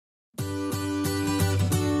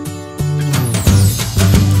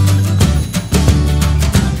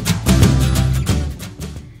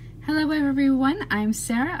I'm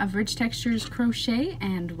Sarah of Rich Textures Crochet,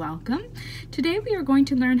 and welcome. Today we are going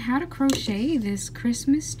to learn how to crochet this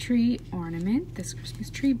Christmas tree ornament, this Christmas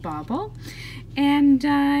tree bauble. And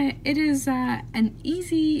it is an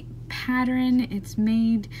easy pattern. It's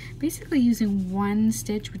made basically using one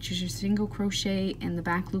stitch, which is your single crochet in the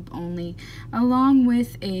back loop only, along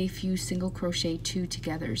with a few single crochet two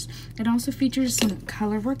togethers. It also features some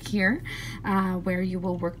color work here where you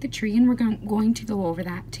will work the tree, and we're going to go over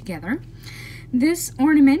that together. This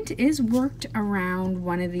ornament is worked around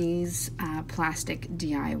one of these plastic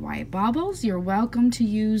DIY baubles. You're welcome to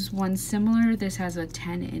use one similar. This has a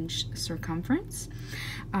 10-inch circumference.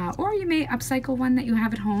 Or you may upcycle one that you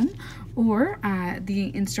have at home, or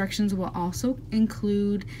the instructions will also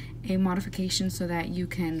include a modification so that you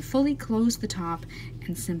can fully close the top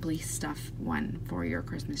and simply stuff one for your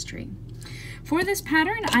Christmas tree. For this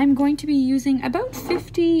pattern, I'm going to be using about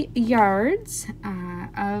 50 yards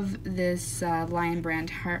of this Lion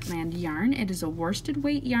brand Heartland yarn. It is a worsted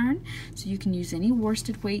weight yarn, so you can use any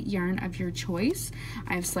worsted weight yarn of your choice.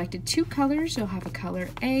 I have selected two colors. You'll have a color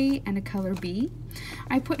A and a color B.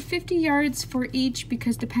 I put 50 yards for each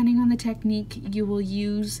because depending on the technique you will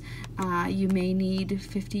use, you may need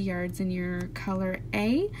 50 yards in your color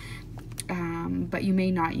A. But you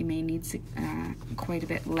may not. You may need quite a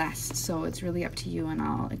bit less, so it's really up to you, and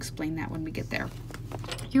I'll explain that when we get there.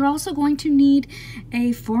 You're also going to need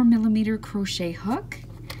a 4mm crochet hook,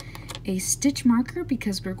 a stitch marker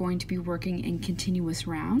because we're going to be working in continuous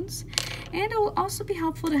rounds, and it will also be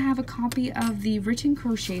helpful to have a copy of the written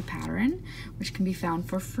crochet pattern, which can be found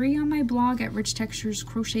for free on my blog at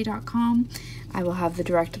richtexturescrochet.com. I will have the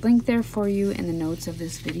direct link there for you in the notes of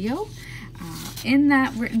this video. In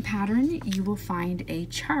that written pattern, you will find a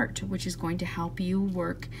chart which is going to help you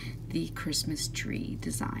work the Christmas tree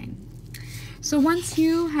design. So once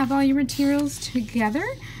you have all your materials together,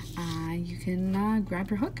 you can grab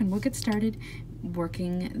your hook and we'll get started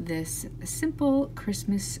working this simple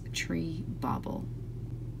Christmas tree bauble.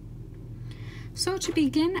 So to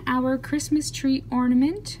begin our Christmas tree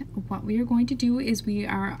ornament, what we are going to do is we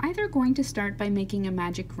are either going to start by making a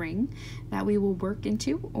magic ring that we will work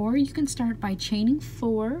into, or you can start by chaining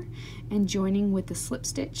 4 and joining with the slip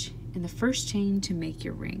stitch in the first chain to make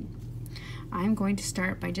your ring. I'm going to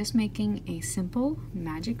start by just making a simple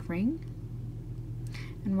magic ring.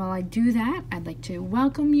 And while I do that, I'd like to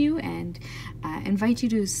welcome you and invite you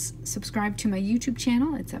to subscribe to my YouTube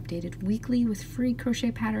channel. It's updated weekly with free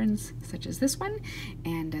crochet patterns such as this one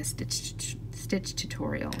and stitch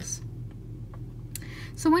tutorials.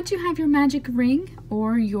 So once you have your magic ring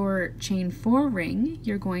or your chain 4 ring,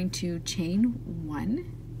 you're going to chain 1,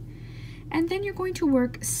 and then you're going to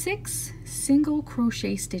work 6 single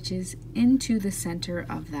crochet stitches into the center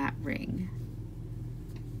of that ring.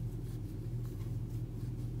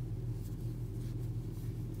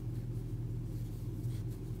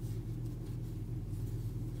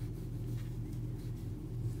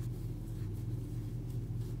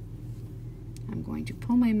 I'm going to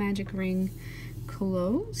pull my magic ring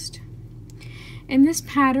closed. In this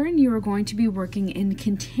pattern, you are going to be working in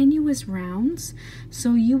continuous rounds,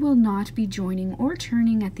 so you will not be joining or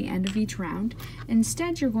turning at the end of each round.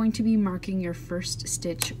 Instead, you're going to be marking your first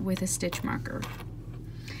stitch with a stitch marker.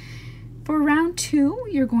 For round 2,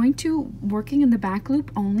 you're going to working in the back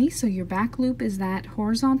loop only, so your back loop is that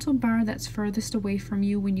horizontal bar that's furthest away from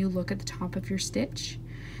you when you look at the top of your stitch.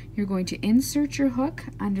 You're going to insert your hook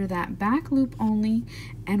under that back loop only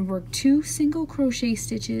and work 2 single crochet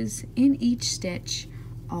stitches in each stitch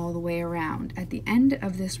all the way around. At the end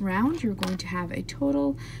of this round, you're going to have a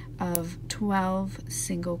total of 12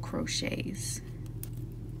 single crochets.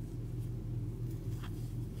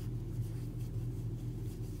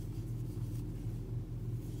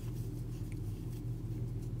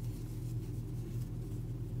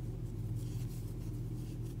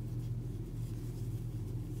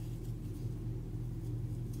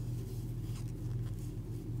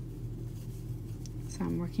 So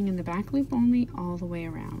I'm working in the back loop only all the way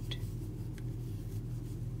around.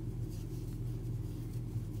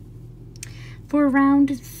 For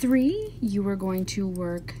round 3, you are going to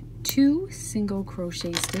work 2 single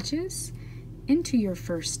crochet stitches into your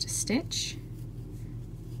first stitch.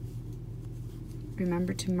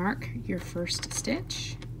 Remember to mark your first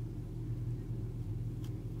stitch,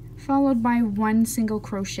 followed by 1 single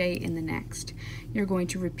crochet in the next. You're going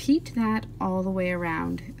to repeat that all the way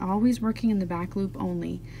around, always working in the back loop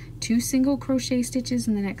only. 2 single crochet stitches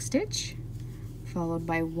in the next stitch, followed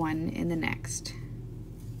by 1 in the next.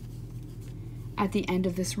 At the end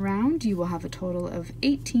of this round, you will have a total of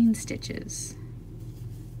 18 stitches.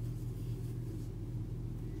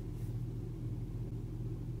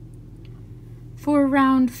 For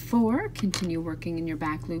round 4, continue working in your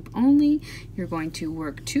back loop only. You're going to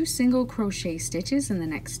work 2 single crochet stitches in the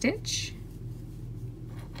next stitch,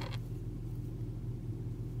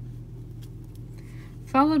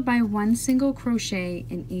 followed by 1 single crochet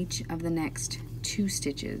in each of the next 2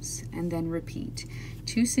 stitches, and then repeat.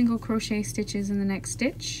 2 single crochet stitches in the next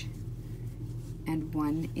stitch and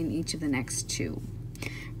 1 in each of the next 2.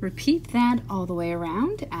 Repeat that all the way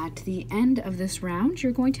around. At the end of this round,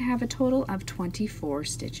 you're going to have a total of 24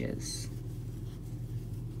 stitches.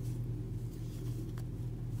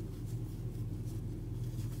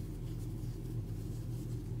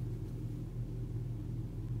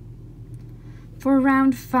 For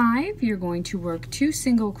round 5, you're going to work 2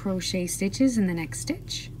 single crochet stitches in the next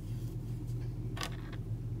stitch,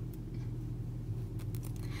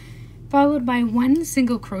 followed by 1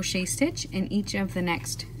 single crochet stitch in each of the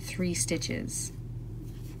next 3 stitches.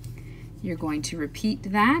 You're going to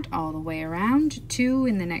repeat that all the way around, 2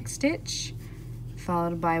 in the next stitch,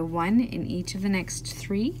 followed by 1 in each of the next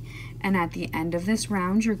 3, and at the end of this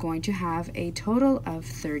round you're going to have a total of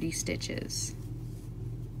 30 stitches.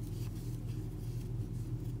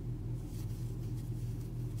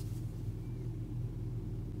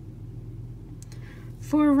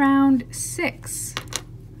 For round 6,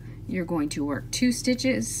 you're going to work 2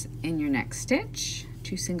 stitches in your next stitch,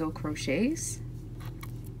 2 single crochets,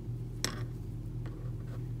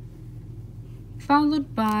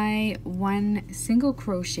 followed by 1 single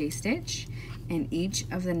crochet stitch in each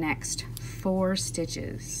of the next 4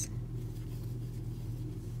 stitches.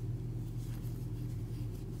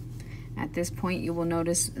 At this point, you will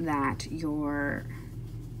notice that your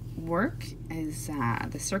work is,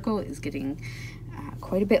 the circle is getting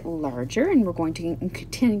quite a bit larger, and we're going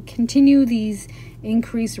to continue these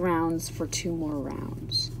increase rounds for 2 more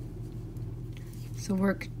rounds. So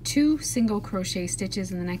work 2 single crochet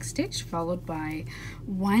stitches in the next stitch, followed by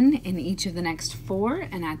 1 in each of the next 4,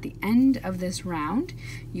 and at the end of this round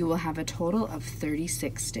you will have a total of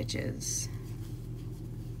 36 stitches.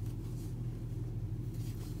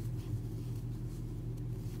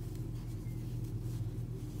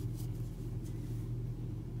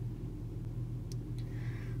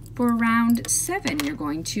 For round 7, you're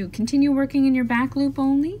going to continue working in your back loop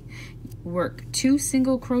only. Work 2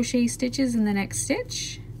 single crochet stitches in the next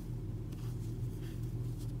stitch,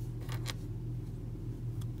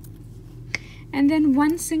 and then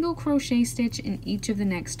 1 single crochet stitch in each of the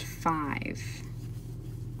next 5.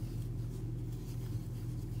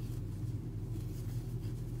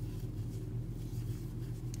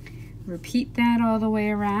 Repeat that all the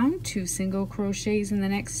way around, 2 single crochets in the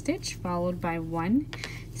next stitch, followed by 1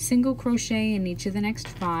 single crochet in each of the next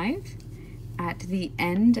 5. At the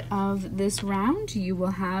end of this round, you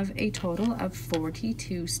will have a total of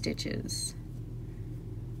 42 stitches.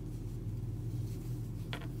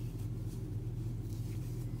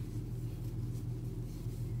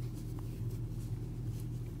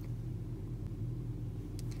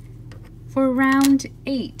 For round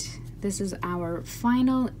 8, this is our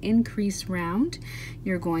final increase round.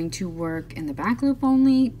 You're going to work in the back loop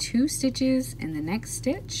only, 2 stitches in the next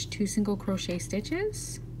stitch, 2 single crochet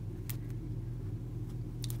stitches,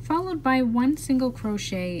 followed by 1 single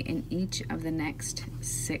crochet in each of the next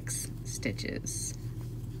 6 stitches.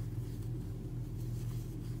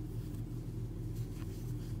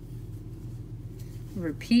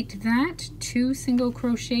 Repeat that, 2 single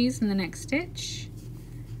crochets in the next stitch,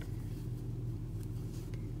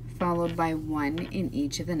 followed by 1 in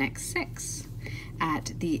each of the next 6.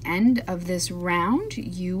 At the end of this round,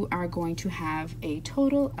 you are going to have a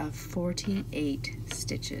total of 48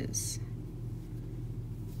 stitches.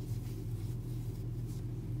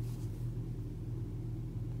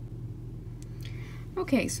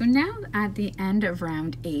 Okay, so now at the end of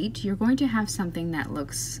round 8, you're going to have something that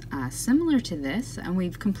looks similar to this, and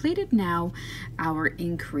we've completed now our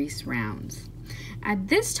increase rounds. At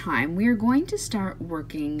this time, we are going to start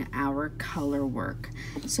working our color work.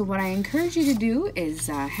 So what I encourage you to do is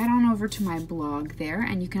head on over to my blog there,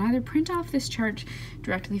 and you can either print off this chart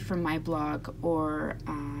directly from my blog, or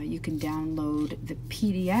you can download the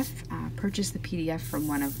PDF, purchase the PDF from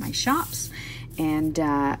one of my shops, and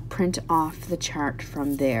print off the chart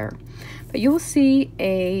from there. But you will see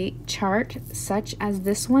a chart such as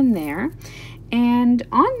this one there, and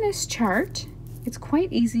on this chart, it's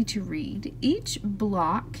quite easy to read. Each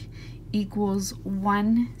block equals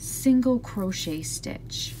 1 single crochet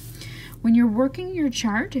stitch. When you're working your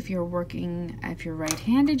chart, if you're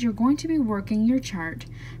right-handed, you're going to be working your chart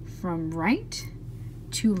from right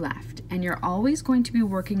to left, and you're always going to be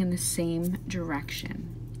working in the same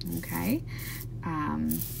direction, okay?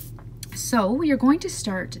 So you're going to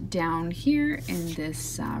start down here in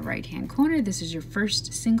this right hand corner. This is your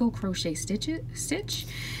first single crochet stitch.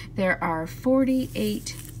 There are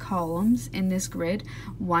 48 columns in this grid,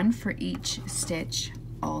 one for each stitch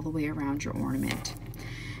all the way around your ornament.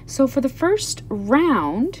 So for the first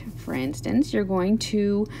round, for instance, you're going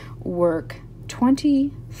to work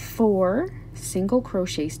 24 single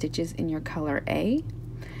crochet stitches in your color A.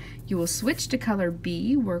 You will switch to color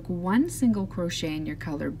B, work 1 single crochet in your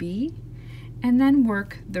color B, and then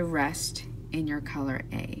work the rest in your color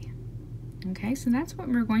A. Okay, so that's what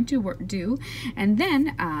we're going to do, and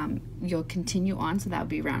then you'll continue on, so that would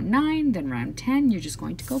be round 9, then round 10. You're just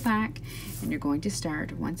going to go back and you're going to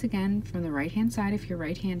start once again from the right hand side if you're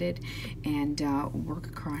right-handed, and work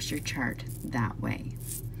across your chart that way.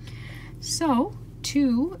 So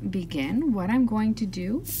to begin, what I'm going to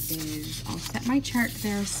do is I'll set my chart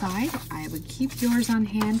there aside. I would keep yours on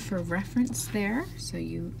hand for reference there, so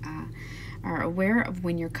you are aware of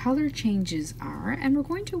when your color changes are, and we're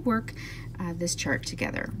going to work this chart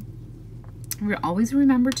together. Always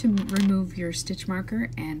remember to remove your stitch marker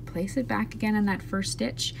and place it back again in that first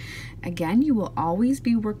stitch. Again, you will always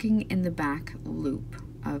be working in the back loop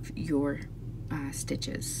of your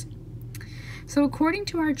stitches. So according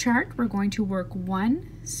to our chart, we're going to work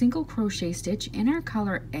 1 single crochet stitch in our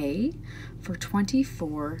color A for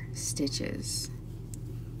 24 stitches.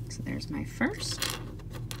 So there's my first.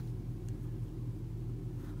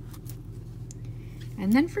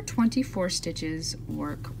 And then for 24 stitches,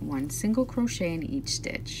 work 1 single crochet in each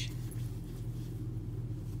stitch.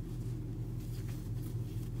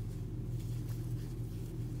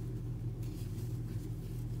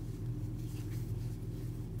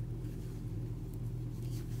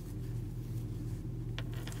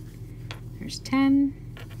 There's 10.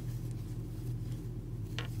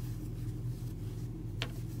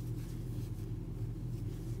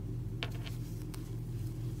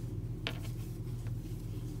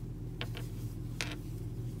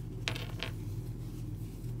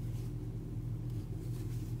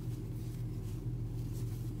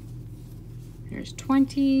 There's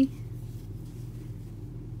 20.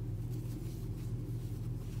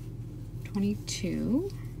 22.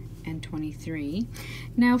 And 23.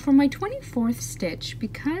 Now for my 24th stitch,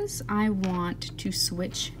 because I want to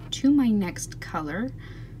switch to my next color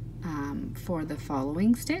for the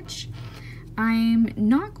following stitch, I'm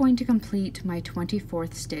not going to complete my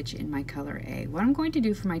 24th stitch in my color A. What I'm going to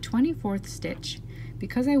do for my 24th stitch,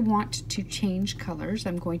 because I want to change colors,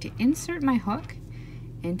 I'm going to insert my hook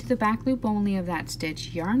into the back loop only of that stitch,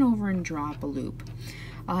 yarn over and drop a loop.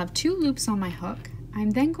 I'll have 2 loops on my hook.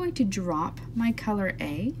 I'm then going to drop my color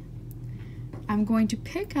A. I'm going to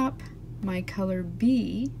pick up my color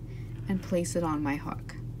B and place it on my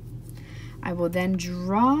hook. I will then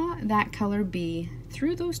draw that color B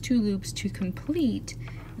through those 2 loops to complete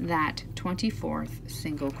that 24th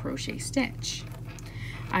single crochet stitch.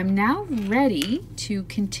 I'm now ready to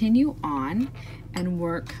continue on and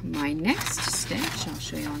work my next stitch. I'll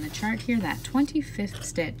show you on the chart here, that 25th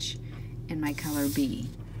stitch in my color B.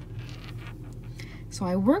 So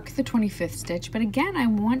I work the 25th stitch, but again, I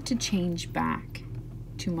want to change back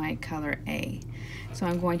to my color A. So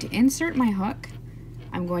I'm going to insert my hook.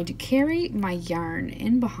 I'm going to carry my yarn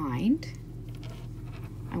in behind.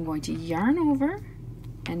 I'm going to yarn over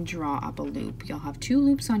and draw up a loop. You'll have 2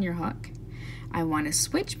 loops on your hook. I want to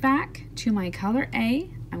switch back to my color A.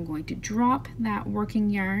 I'm going to drop that working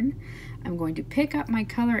yarn. I'm going to pick up my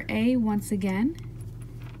color A once again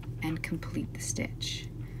and complete the stitch.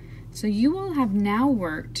 So you will have now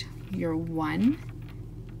worked your 1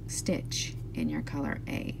 stitch in your color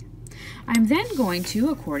A. I'm then going to,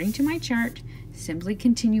 according to my chart, simply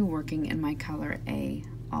continue working in my color A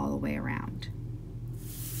all the way around.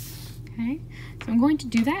 Okay, so I'm going to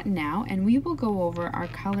do that now, and we will go over our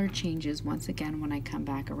color changes once again when I come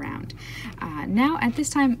back around. Now at this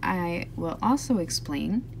time I will also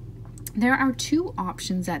explain there are 2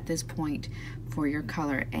 options at this point for your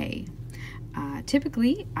color A.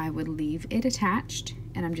 Typically, I would leave it attached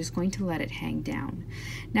and I'm just going to let it hang down.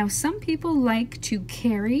 Now, some people like to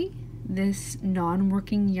carry this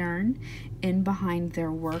non-working yarn in behind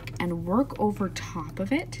their work and work over top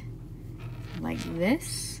of it like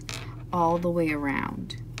this all the way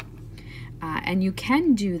around. And you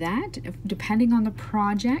can do that. Depending on the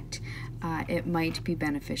project, it might be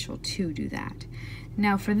beneficial to do that.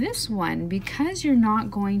 Now for this one, because you're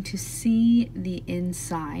not going to see the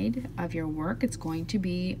inside of your work, it's going to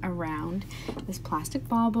be around this plastic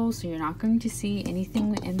bauble, so you're not going to see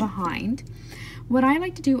anything in behind. What I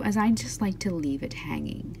like to do is I just like to leave it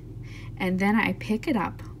hanging, and then I pick it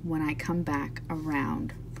up when I come back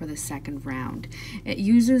around for the second round. It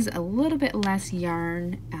uses a little bit less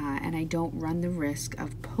yarn and I don't run the risk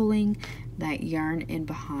of pulling that yarn in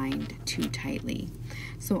behind too tightly.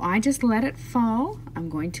 So I just let it fall. I'm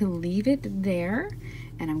going to leave it there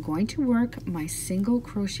and I'm going to work my single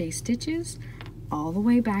crochet stitches all the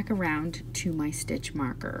way back around to my stitch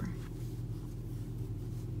marker.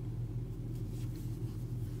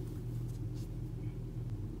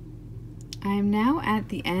 I am now at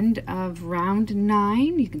the end of round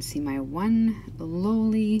 9. You can see my one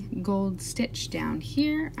lowly gold stitch down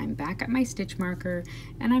here. I'm back at my stitch marker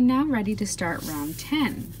and I'm now ready to start round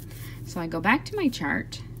 10. So I go back to my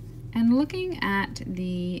chart and looking at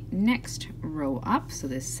the next row up, so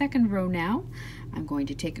this second row now, I'm going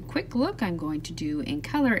to take a quick look. I'm going to do in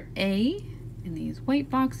color A in these white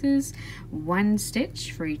boxes, 1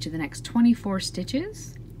 stitch for each of the next 24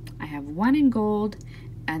 stitches. I have 1 in gold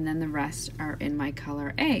and then the rest are in my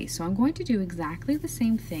color A. So I'm going to do exactly the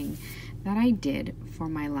same thing that I did for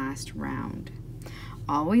my last round.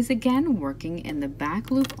 Always again working in the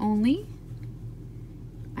back loop only.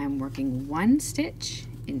 I'm working 1 stitch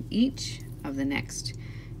in each of the next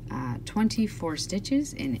 24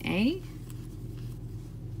 stitches in A.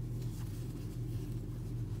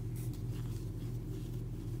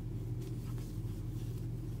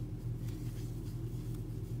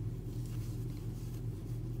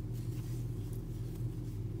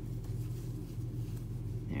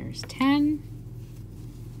 There's 10.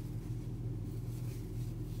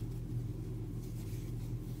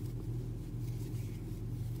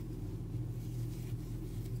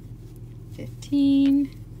 $15.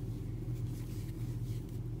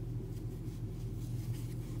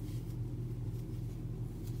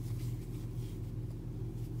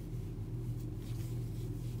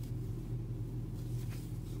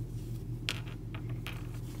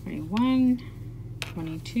 $21,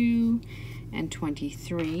 $22, and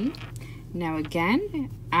 $23. Now again,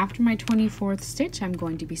 after my 24th stitch, I'm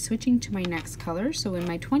going to be switching to my next color. So in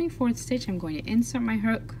my 24th stitch, I'm going to insert my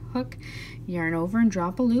hook, yarn over and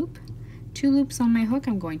drop a loop. 2 loops on my hook,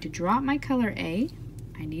 I'm going to drop my color A.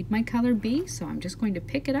 I need my color B, so I'm just going to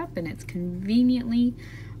pick it up and it's conveniently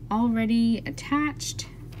already attached.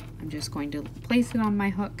 I'm just going to place it on my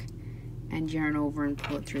hook and yarn over and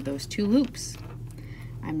pull it through those 2 loops.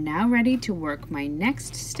 I'm now ready to work my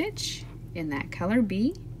next stitch in that color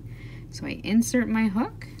B. So I insert my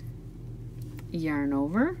hook, yarn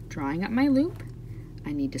over, drawing up my loop.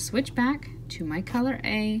 I need to switch back to my color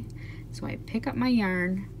A. So I pick up my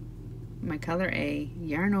yarn, my color A,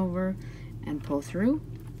 yarn over, and pull through.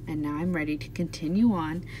 And now I'm ready to continue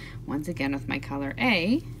on once again with my color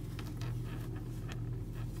A.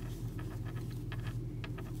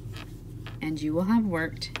 And you will have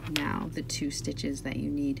worked now the 2 stitches that you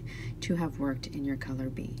need to have worked in your color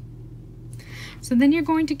B. So then you're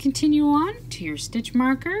going to continue on to your stitch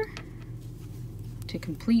marker to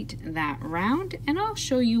complete that round, and I'll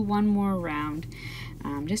show you one more round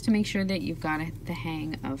just to make sure that you've got the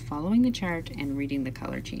hang of following the chart and reading the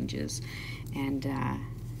color changes, and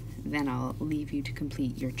then I'll leave you to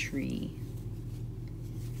complete your tree.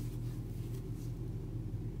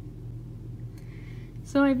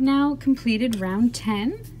 So I've now completed round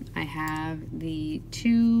 10. I have the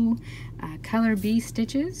 2 color B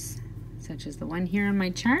stitches, such as the one here on my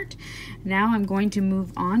chart. Now I'm going to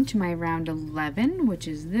move on to my round 11, which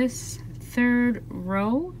is this 3rd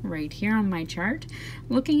row right here on my chart.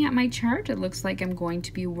 Looking at my chart, it looks like I'm going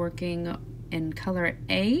to be working in color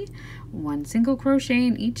A, 1 single crochet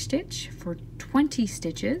in each stitch for 20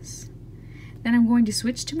 stitches. Then I'm going to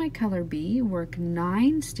switch to my color B, work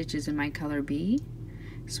 9 stitches in my color B,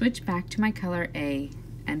 switch back to my color A,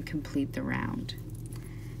 and complete the round.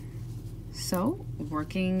 So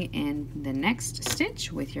working in the next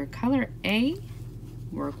stitch with your color A,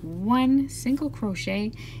 work 1 single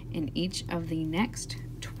crochet in each of the next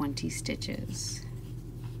 20 stitches.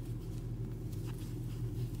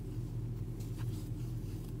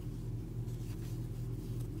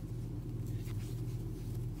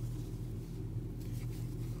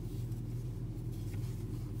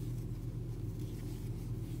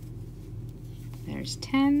 There's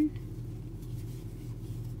 10.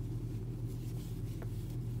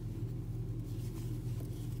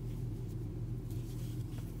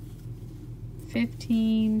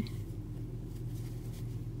 $15.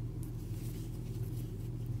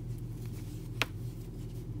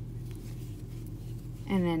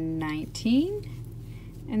 And then 19.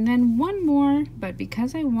 And then one more, but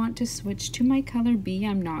because I want to switch to my color B,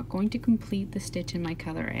 I'm not going to complete the stitch in my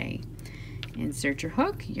color A. Insert your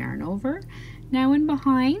hook, yarn over. Now in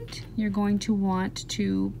behind, you're going to want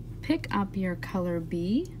to pick up your color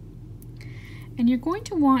B And you're going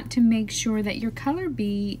to want to make sure that your color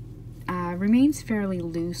bee remains fairly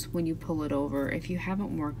loose when you pull it over if you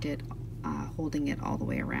haven't worked it holding it all the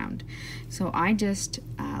way around. So I just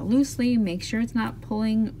loosely make sure it's not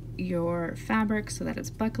pulling your fabric so that it's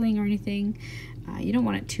buckling or anything. You don't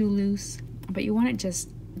want it too loose, but you want it just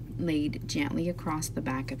laid gently across the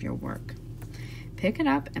back of your work. Pick it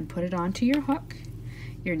up and put it onto your hook.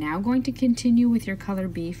 You're now going to continue with your color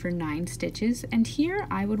bee for 9 stitches, and here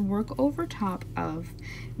I would work over top of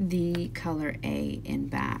the color A in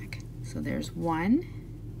back. So there's 1,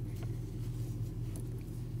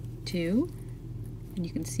 2, and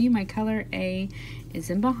you can see my color A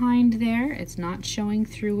is in behind there. It's not showing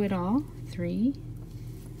through at all. 3,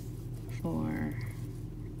 4,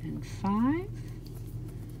 and 5.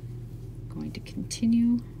 Going to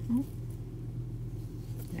continue. Oh,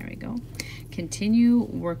 there we go. Continue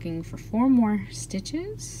working for 4 more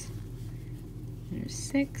stitches. There's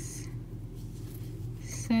 6,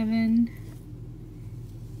 7,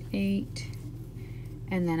 8,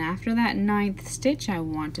 and then after that 9th stitch I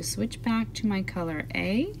want to switch back to my color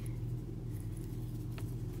A,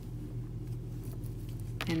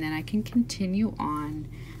 and then I can continue on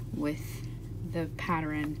with the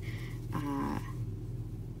pattern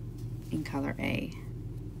in color A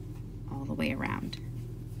all the way around.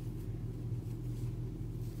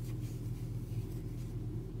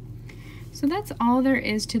 So that's all there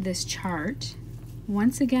is to this chart.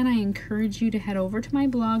 Once again, I encourage you to head over to my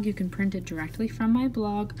blog. You can print it directly from my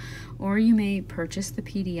blog, or you may purchase the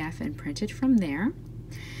PDF and print it from there.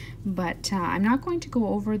 But I'm not going to go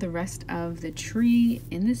over the rest of the tree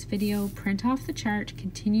in this video. Print off the chart,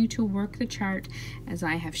 continue to work the chart as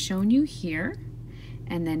I have shown you here,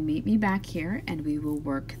 and then meet me back here and we will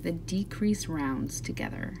work the decrease rounds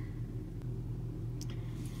together.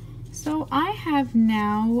 So I have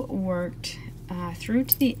now worked through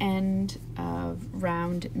to the end of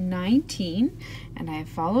round 19, and I have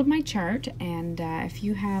followed my chart, and if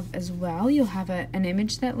you have as well, you'll have an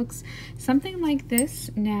image that looks something like this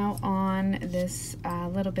now on this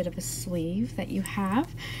little bit of a sleeve that you have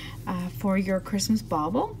for your Christmas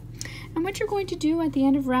bauble. And what you're going to do at the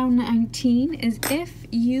end of round 19 is, if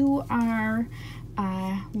you are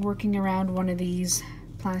working around one of these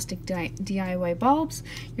plastic DIY bulbs,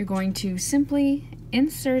 you're going to simply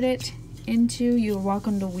insert it into, you're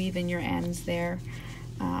welcome to weave in your ends there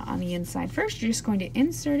on the inside first. You're just going to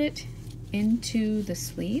insert it into the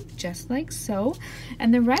sleeve just like so,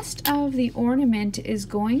 and the rest of the ornament is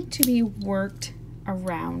going to be worked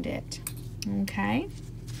around it. Okay,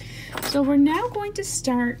 so we're now going to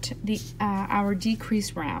start the our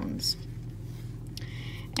decrease rounds.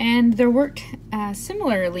 And they're worked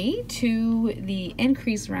similarly to the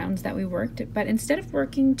increase rounds that we worked, but instead of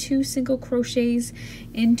working 2 single crochets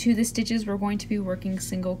into the stitches, we're going to be working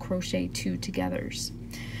single crochet 2 togethers.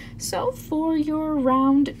 So for your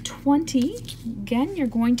round 20, again, you're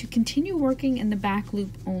going to continue working in the back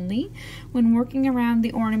loop only. When working around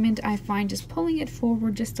the ornament, I find just pulling it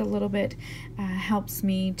forward just a little bit helps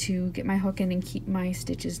me to get my hook in and keep my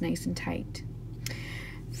stitches nice and tight.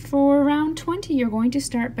 For round 20, you're going to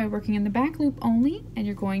start by working in the back loop only, and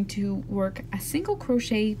you're going to work a single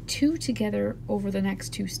crochet 2 together over the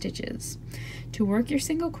next 2 stitches. To work your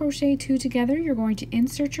single crochet 2 together, you're going to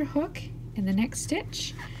insert your hook in the next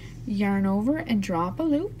stitch, yarn over and drop a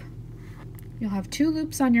loop. You'll have 2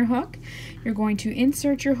 loops on your hook. You're going to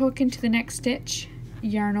insert your hook into the next stitch,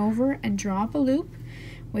 yarn over and drop a loop.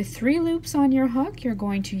 With 3 loops on your hook, you're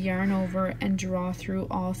going to yarn over and draw through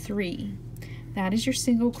all 3. That is your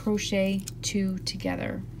single crochet 2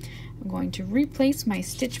 together. I'm going to replace my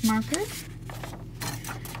stitch marker.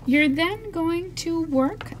 You're then going to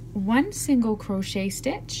work 1 single crochet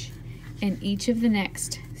stitch in each of the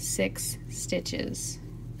next 6 stitches.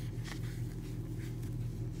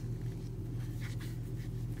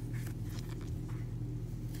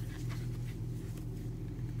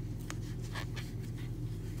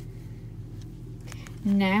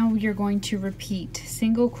 Now you're going to repeat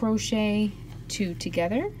single crochet 2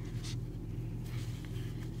 together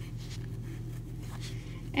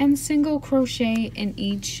and single crochet in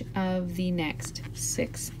each of the next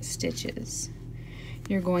 6 stitches.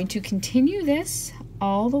 You're going to continue this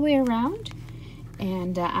all the way around,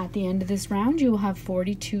 and at the end of this round you will have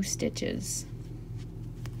 42 stitches.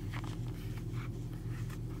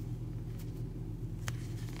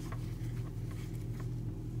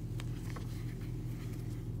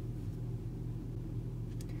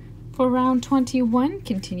 For round 21,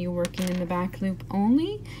 continue working in the back loop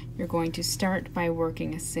only. You're going to start by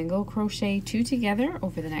working a single crochet 2 together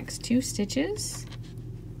over the next 2 stitches.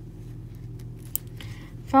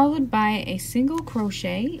 followed by a single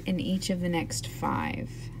crochet in each of the next 5.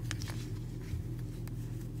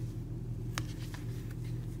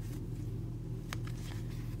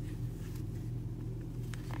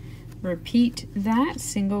 Repeat that,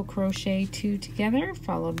 single crochet 2 together,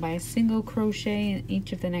 followed by a single crochet in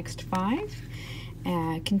each of the next 5.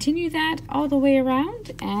 Continue that all the way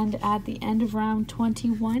around, and at the end of round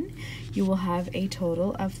 21 you will have a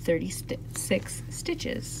total of 36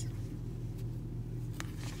 stitches.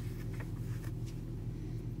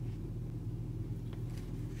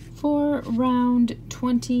 For round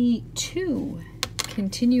 22,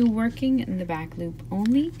 continue working in the back loop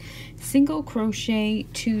only, single crochet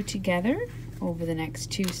 2 together over the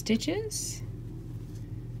next 2 stitches,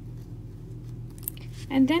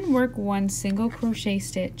 and then work 1 single crochet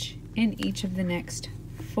stitch in each of the next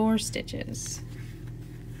 4 stitches.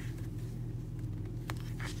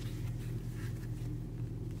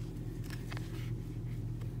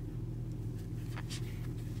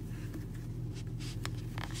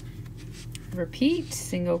 Repeat,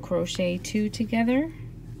 single crochet 2 together,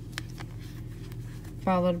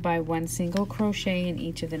 followed by 1 single crochet in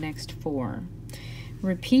each of the next 4.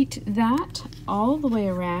 Repeat that all the way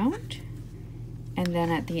around, and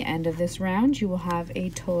then at the end of this round you will have a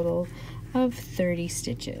total of 30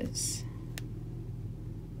 stitches.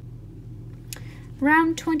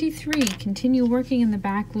 Round 23, continue working in the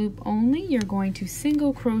back loop only. You're going to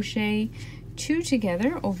single crochet 2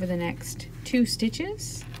 together over the next 2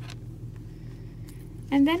 stitches,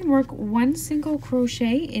 and then work 1 single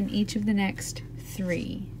crochet in each of the next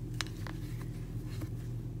 3.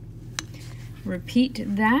 Repeat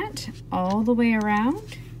that all the way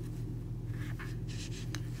around.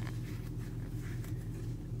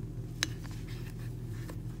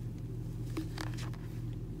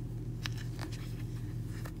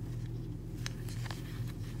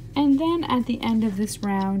 And then at the end of this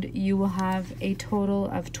round you will have a total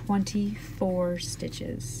of 24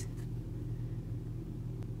 stitches.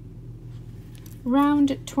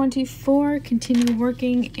 Round 24, continue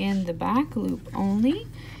working in the back loop only,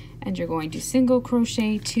 and you're going to single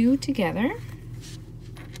crochet 2 together,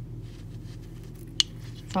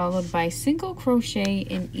 followed by single crochet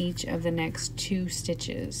in each of the next 2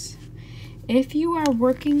 stitches. If you are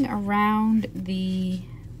working around the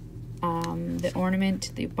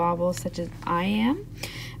ornament, the bauble, such as I am,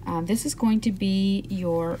 this is going to be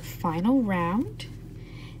your final round.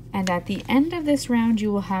 And at the end of this round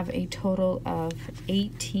you will have a total of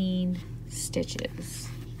 18 stitches.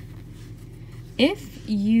 If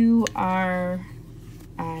you are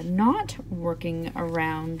not working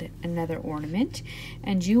around another ornament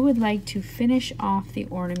and you would like to finish off the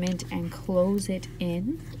ornament and close it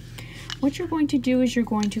in, what you're going to do is you're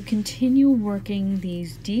going to continue working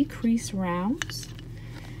these decrease rounds.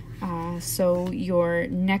 So your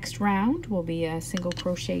next round will be a single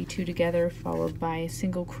crochet 2 together, followed by a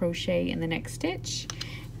single crochet in the next stitch,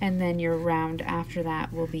 and then your round after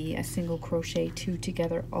that will be a single crochet 2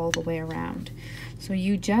 together all the way around. So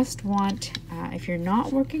you just want, if you're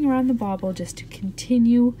not working around the bauble, just to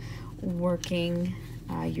continue working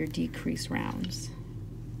your decrease rounds.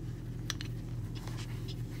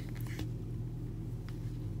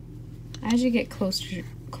 As you get closer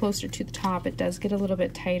to the top, it does get a little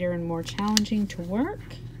bit tighter and more challenging to work.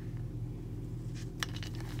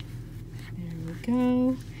 There we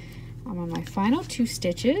go. I'm on my final 2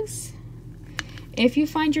 stitches. If you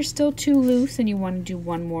find you're still too loose and you want to do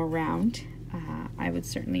 1 more round, I would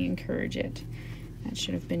certainly encourage it. That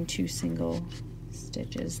should have been 2 single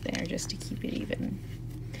stitches there just to keep it even.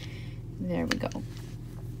 There we go.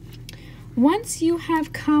 Once you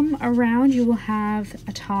have come around, you will have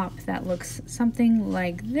a top that looks something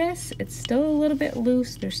like this. It's still a little bit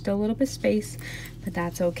loose, there's still a little bit of space, but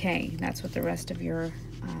that's okay. That's what the rest of your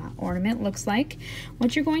ornament looks like.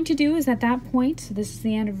 What you're going to do is at that point, so this is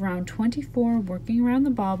the end of round 24, working around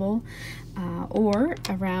the bauble, or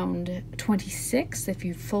around 26 if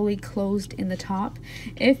you fully closed in the top.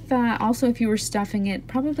 Also if you were stuffing it,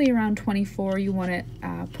 probably around 24 you want to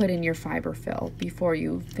put in your fibrefill before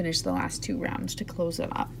you finish the last 2 rounds to close it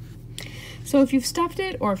up. So if you've stuffed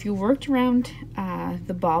it or if you worked around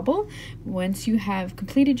the bauble, once you have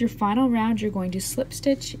completed your final round, you're going to slip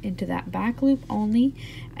stitch into that back loop only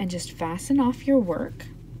and just fasten off your work.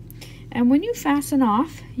 And when you fasten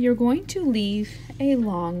off, you're going to leave a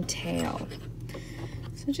long tail.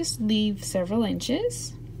 So just leave several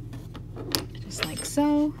inches, just like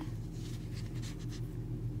so.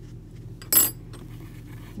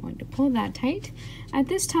 I'm going to pull that tight. At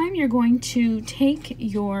this time, you're going to take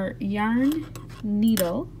your yarn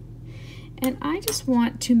needle, and I just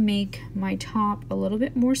want to make my top a little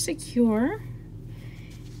bit more secure,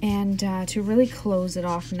 and to really close it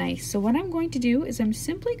off nice. So what I'm going to do is I'm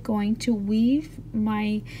simply going to weave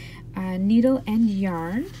my needle and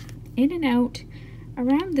yarn in and out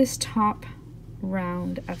around this top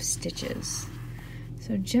round of stitches.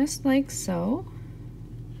 So just like so.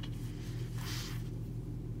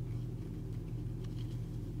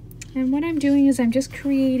 And what I'm doing is I'm just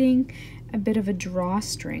creating a bit of a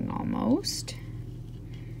drawstring almost.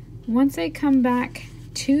 Once I come back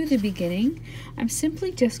to the beginning, I'm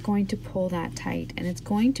simply just going to pull that tight, and it's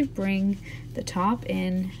going to bring the top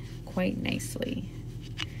in quite nicely.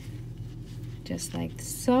 Just like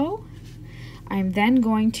so. I'm then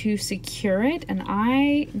going to secure it, and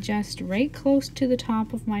I just right close to the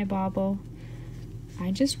top of my bauble,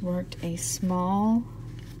 I just worked a small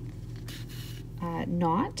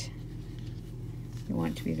knot. You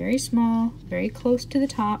want it to be very small, very close to the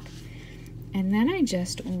top, and then I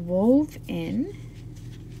just wove in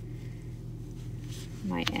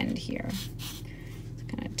my end here. Just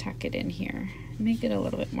kind of tuck it in here, make it a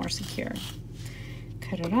little bit more secure.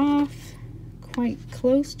 Cut it off quite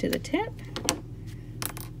close to the tip,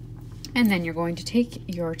 and then you're going to take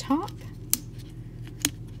your top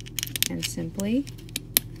and simply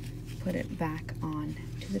put it back on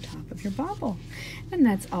to the top of your bauble. And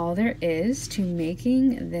that's all there is to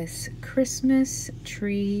making this Christmas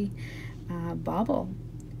tree bauble.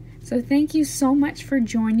 So thank you so much for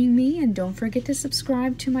joining me, and don't forget to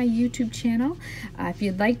subscribe to my YouTube channel. If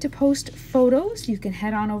you'd like to post photos, you can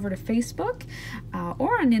head on over to Facebook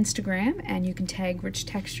or on Instagram, and you can tag Rich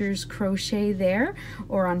Textures Crochet there,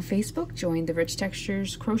 or on Facebook, join the Rich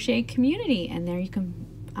Textures Crochet community, and there you can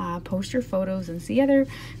post your photos and see other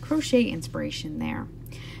crochet inspiration there.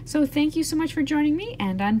 So thank you so much for joining me,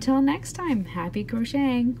 and until next time, happy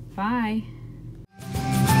crocheting. Bye.